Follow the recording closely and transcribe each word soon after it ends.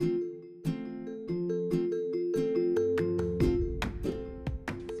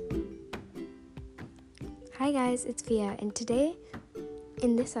guys, it's Via, and today,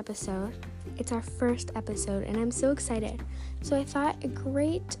 in this episode, it's our first episode, and I'm so excited. So I thought a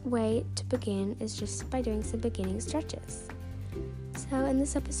great way to begin is just by doing some beginning stretches. So in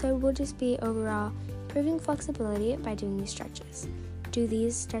this episode, we'll just be overall improving flexibility by doing these stretches. Do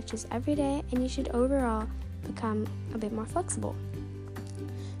these stretches every day, and you should overall become a bit more flexible.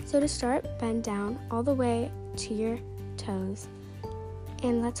 So to start, bend down all the way to your toes.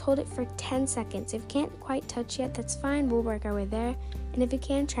 And let's hold it for 10 seconds. If you can't quite touch yet, that's fine. We'll work our way there. And if you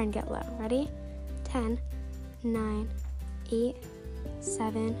can, try and get low. Ready? 10, 9, 8,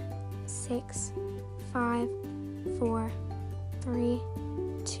 7, 6, 5, 4, 3,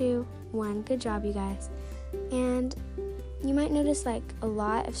 2, 1. Good job, you guys. And you might notice a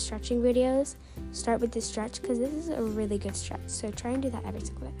lot of stretching videos start with this stretch because this is a really good stretch. So try and do that every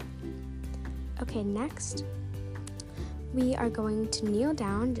single day. Okay, next, we are going to kneel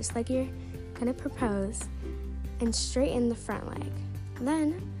down just like you're going to propose and straighten the front leg.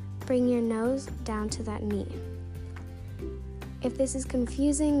 Then bring your nose down to that knee. If this is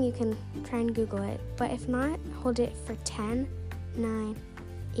confusing, you can try and Google it, but if not, hold it for 10, 9,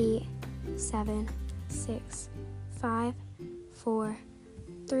 8, 7, 6, 5, 4,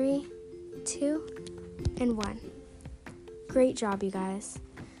 3, 2, and 1. Great job, you guys.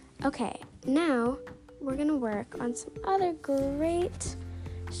 Okay, now we're going to work on some other great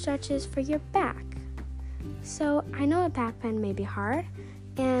stretches for your back. So I know a back bend may be hard,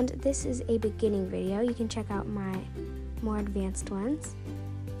 and this is a beginning video. You can check out my more advanced ones.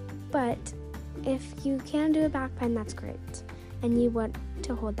 But if you can do a back bend, that's great. And you want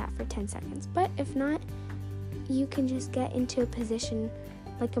to hold that for 10 seconds. But if not, you can just get into a position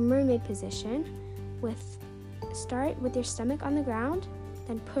like a mermaid position start with your stomach on the ground,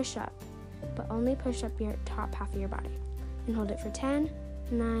 then push up. But only push up your top half of your body. And hold it for 10,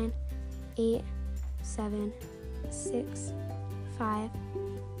 9, 8, 7, 6, 5,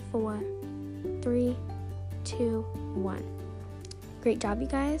 4, 3, 2, 1. Great job, you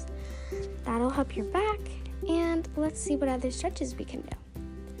guys. That'll help your back. And let's see what other stretches we can do.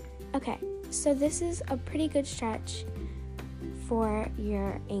 Okay, so this is a pretty good stretch for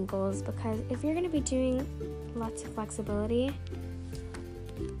your ankles because if you're going to be doing lots of flexibility,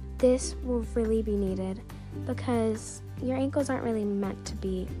 this will really be needed because your ankles aren't really meant to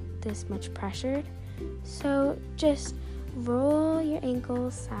be this much pressured. So just roll your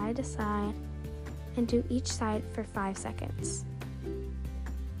ankles side to side and do each side for 5 seconds.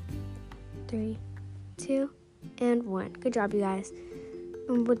 3, 2, and 1. Good job, you guys.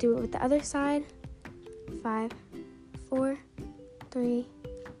 And we'll do it with the other side. 5, 4, 3,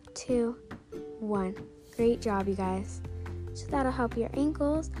 2, 1. Great job, you guys. So that'll help your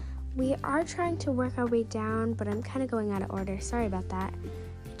ankles. We are trying to work our way down, but I'm kind of going out of order. Sorry about that.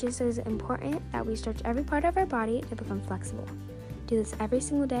 It just is important that we stretch every part of our body to become flexible. Do this every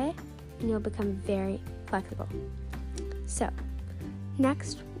single day, and you'll become very flexible. So,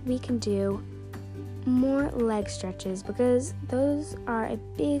 next we can do more leg stretches because those are a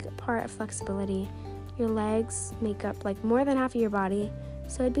big part of flexibility. Your legs make up more than half of your body,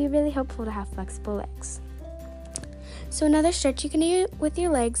 so it'd be really helpful to have flexible legs. So another stretch you can do with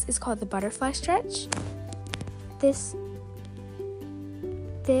your legs is called the butterfly stretch. This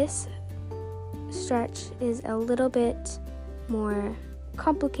stretch is a little bit more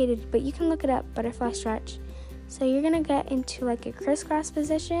complicated, but you can look it up, butterfly stretch. So you're going to get into a crisscross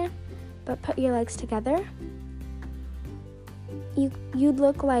position, but put your legs together. You'd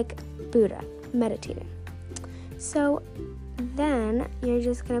look like Buddha, meditating. So then you're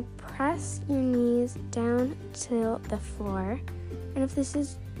just going to press your knees down to the floor. And if this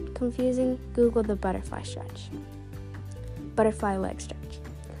is confusing, Google the butterfly stretch. Butterfly leg stretch.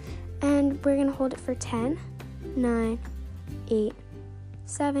 And we're going to hold it for 10, 9, 8,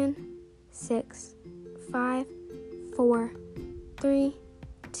 7, 6, 5, 4, 3,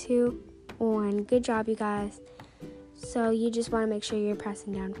 2, 1. Good job, you guys. So you just want to make sure you're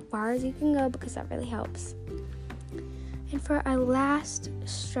pressing down as far as you can go because that really helps. And for our last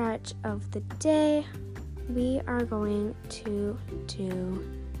stretch of the day, we are going to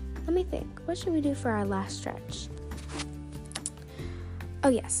let me think, what should we do for our last stretch? Oh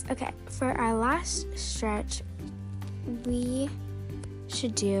yes, okay. For our last stretch, we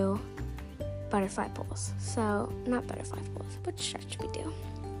should do butterfly pulls. So, not butterfly pulls, what stretch should we do?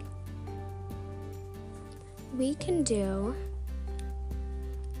 We can do,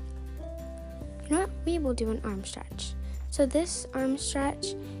 we will do an arm stretch. So this arm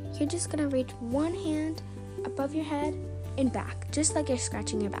stretch, you're just going to reach one hand above your head and back, just like you're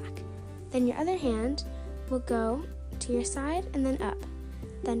scratching your back. Then your other hand will go to your side and then up.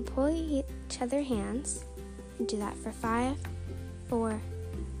 Then pull each other hands Do that for 5, 4,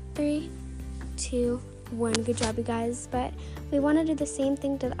 3, 2, 1. Good job, you guys. But we want to do the same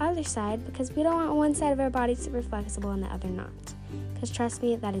thing to the other side because we don't want one side of our body super flexible and the other not. Because trust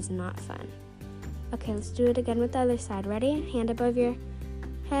me, that is not fun. Okay, let's do it again with the other side. Ready? Hand above your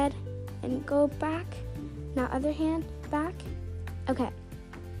head and go back. Now other hand, back. Okay.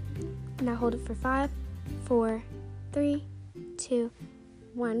 Now hold it for 5, 4, 3, 2,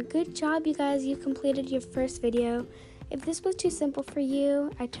 1. Good job, you guys. You completed your first video. If this was too simple for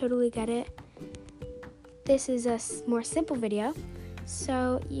you, I totally get it. This is a more simple video,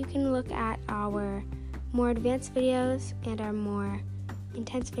 so you can look at our more advanced videos and our more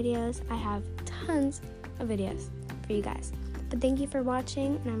intense videos. I have tons of videos for you guys. But thank you for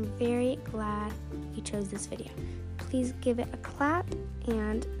watching, and I'm very glad you chose this video. Please give it a clap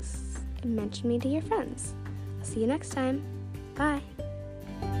and mention me to your friends. I'll see you next time. Bye.